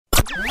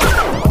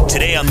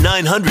Today on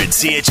 900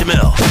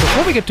 CHML.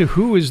 Before we get to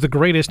who is the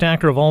greatest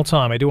actor of all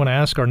time, I do want to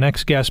ask our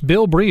next guest,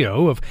 Bill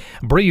Brioux of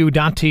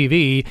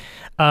Brioux.tv,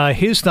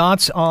 his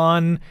thoughts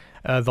on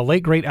the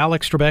late, great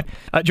Alex Trebek.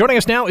 Joining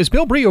us now is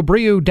Bill Brioux,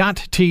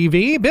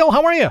 Brioux.tv. Bill,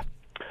 how are you?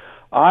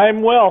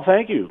 I'm well,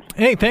 thank you.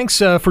 Hey, thanks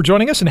for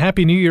joining us, and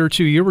Happy New Year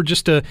to you. We're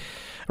just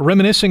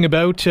reminiscing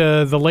about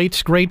the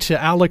late, great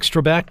Alex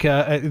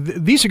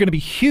Trebek. These are going to be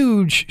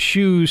huge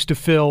shoes to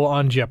fill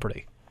on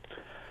Jeopardy!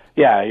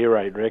 Yeah, you're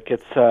right, Rick.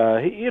 It's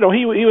he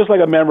was like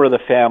a member of the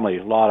family.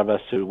 A lot of us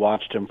who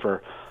watched him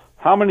for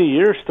how many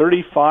years?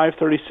 35,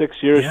 36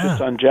 years just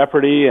on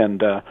Jeopardy!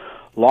 And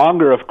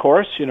longer, of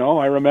course. You know,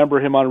 I remember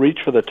him on Reach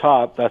for the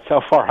Top. That's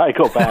how far I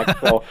go back.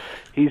 So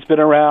he's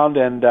been around,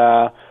 and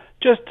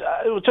just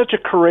was such a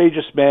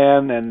courageous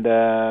man. And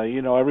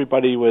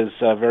everybody was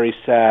very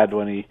sad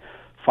when he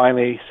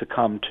finally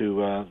succumbed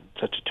to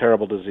such a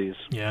terrible disease.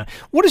 Yeah.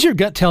 What does your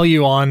gut tell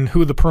you on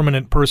who the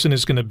permanent person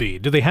is going to be?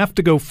 Do they have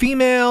to go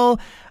female?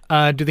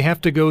 Do they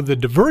have to go the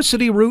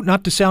diversity route?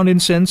 Not to sound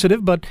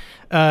insensitive, but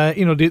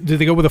do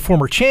they go with a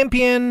former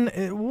champion?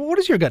 What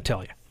does your gut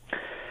tell you?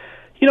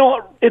 You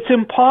know, it's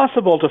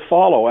impossible to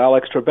follow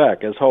Alex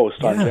Trebek as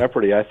host on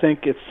Jeopardy! I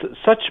think it's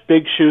such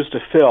big shoes to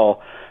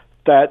fill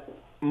that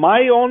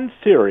my own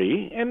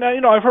theory, and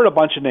I've heard a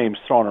bunch of names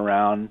thrown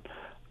around.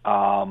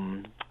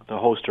 The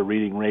host of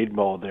Reading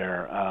Rainbow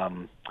there,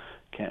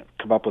 can't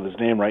come up with his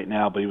name right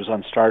now, but he was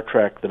on Star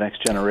Trek: The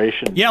Next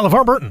Generation. Yeah,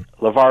 LeVar Burton.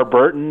 LeVar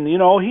Burton,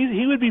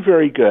 he would be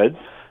very good.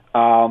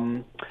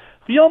 You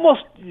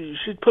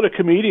should put a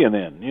comedian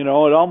in. It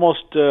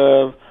almost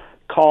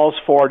calls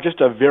for just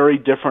a very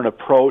different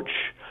approach.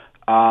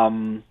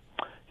 It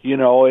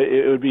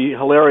would be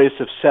hilarious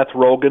if Seth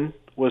Rogen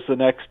was the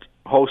next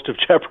host of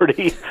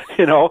Jeopardy!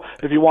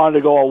 If you wanted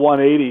to go a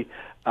 180.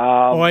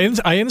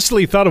 I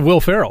instantly thought of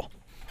Will Ferrell.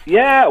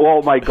 Yeah,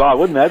 well, my God,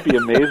 wouldn't that be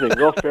amazing?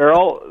 Will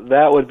Ferrell,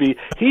 that would be...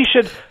 He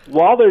should,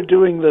 while they're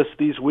doing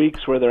these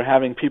weeks where they're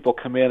having people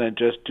come in and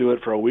just do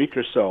it for a week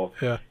or so,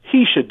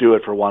 he should do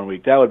it for 1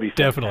 week. That would be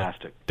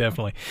fantastic.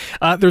 Definitely.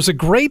 There's a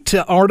great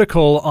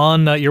article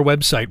on your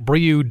website,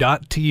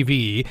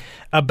 Brioux.tv,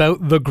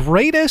 about the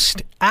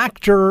greatest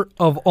actor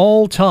of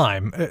all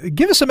time.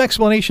 Give us some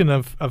explanation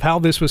of how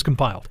this was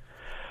compiled.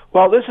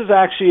 Well, this is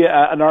actually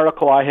an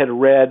article I had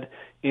read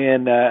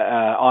in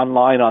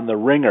online on The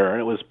Ringer,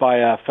 and it was by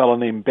a fellow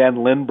named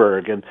Ben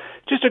Lindbergh, and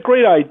just a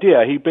great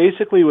idea. He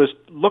basically was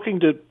looking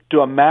to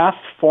do a math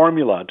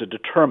formula to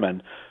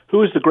determine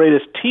who is the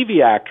greatest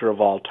TV actor of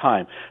all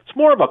time. It's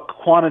more of a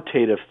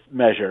quantitative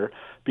measure,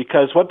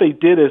 because what they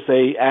did is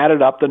they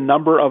added up the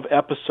number of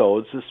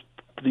episodes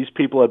these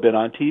people have been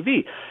on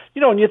TV.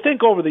 And you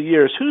think over the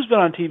years, who's been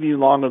on TV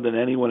longer than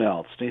anyone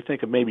else? And you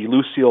think of maybe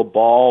Lucille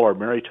Ball or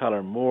Mary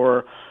Tyler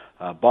Moore,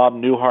 Bob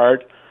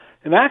Newhart.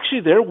 And actually,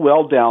 they're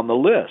well down the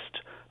list.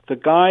 The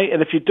guy,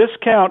 and if you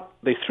discount,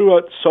 they threw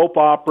out soap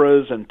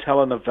operas and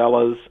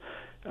telenovelas,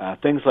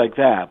 things like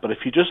that. But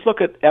if you just look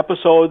at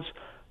episodes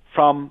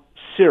from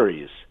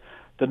series,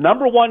 the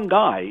number one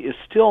guy is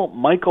still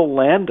Michael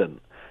Landon,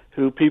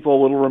 who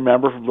people will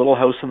remember from Little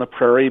House on the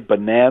Prairie,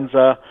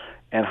 Bonanza,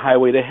 and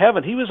Highway to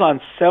Heaven. He was on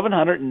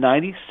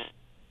 790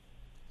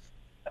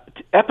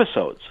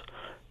 episodes.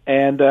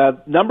 And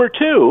number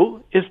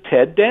two is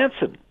Ted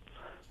Danson,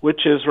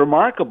 which is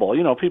remarkable.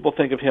 People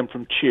think of him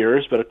from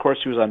Cheers, but of course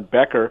he was on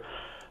Becker.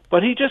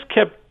 But he just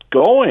kept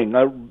going.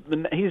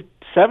 He's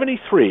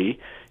 73.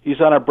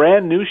 He's on a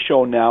brand new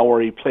show now where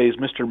he plays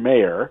Mr.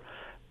 Mayor.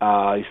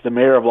 He's the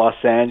mayor of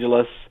Los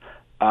Angeles.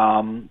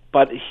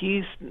 But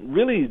he's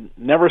really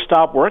never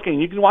stopped working.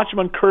 You can watch him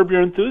on Curb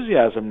Your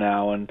Enthusiasm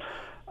now. And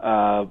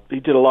he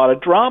did a lot of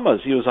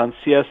dramas. He was on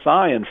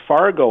CSI and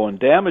Fargo and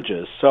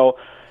Damages. So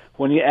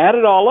when you add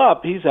it all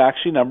up, he's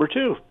actually number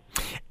two.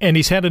 And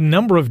he's had a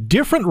number of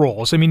different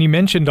roles. I mean, you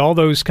mentioned all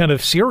those kind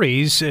of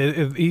series.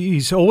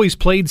 He's always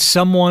played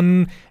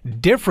someone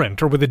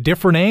different or with a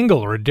different angle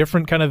or a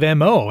different kind of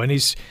MO. And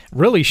he's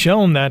really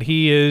shown that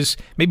he is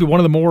maybe one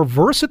of the more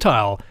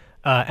versatile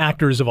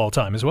actors of all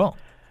time as well.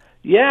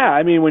 Yeah,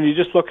 I mean, when you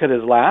just look at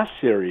his last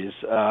series,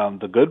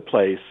 The Good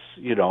Place,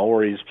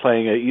 where he's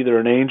playing either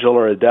an angel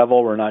or a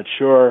devil, we're not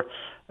sure.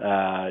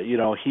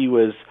 He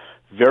was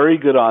very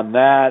good on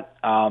that.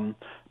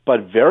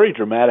 But very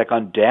dramatic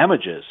on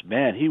Damages.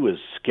 Man, he was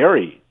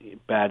scary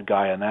bad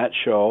guy on that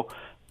show.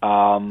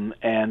 Bored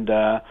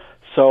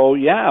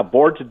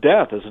to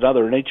Death is an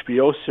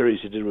HBO series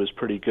he did was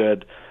pretty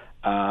good.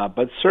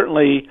 But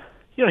certainly,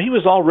 he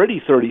was already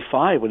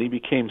 35 when he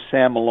became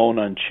Sam Malone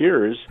on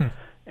Cheers,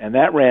 and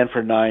that ran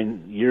for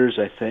 9 years,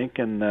 I think,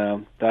 and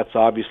that's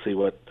obviously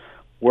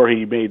where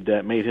he made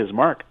his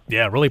mark.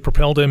 Yeah, really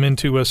propelled him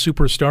into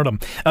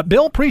superstardom.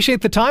 Bill,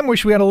 appreciate the time.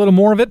 Wish we had a little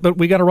more of it, but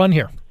we got to run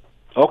here.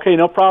 Okay,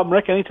 no problem,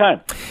 Rick.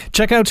 Anytime.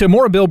 Check out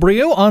more Bill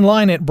Brioux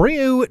online at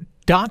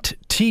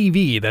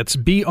Brioux.tv. That's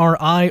BRIOUX.tv.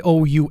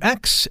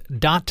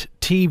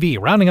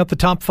 Rounding out the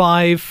top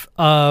 5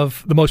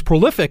 of the most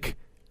prolific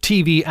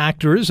TV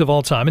actors of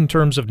all time in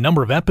terms of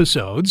number of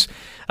episodes.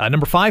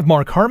 Number 5,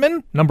 Mark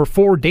Harmon. Number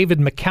 4, David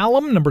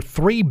McCallum. Number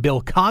 3,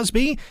 Bill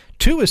Cosby.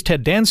 2 is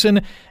Ted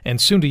Danson.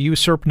 And soon to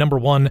usurp number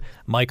 1,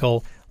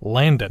 Michael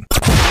Landon.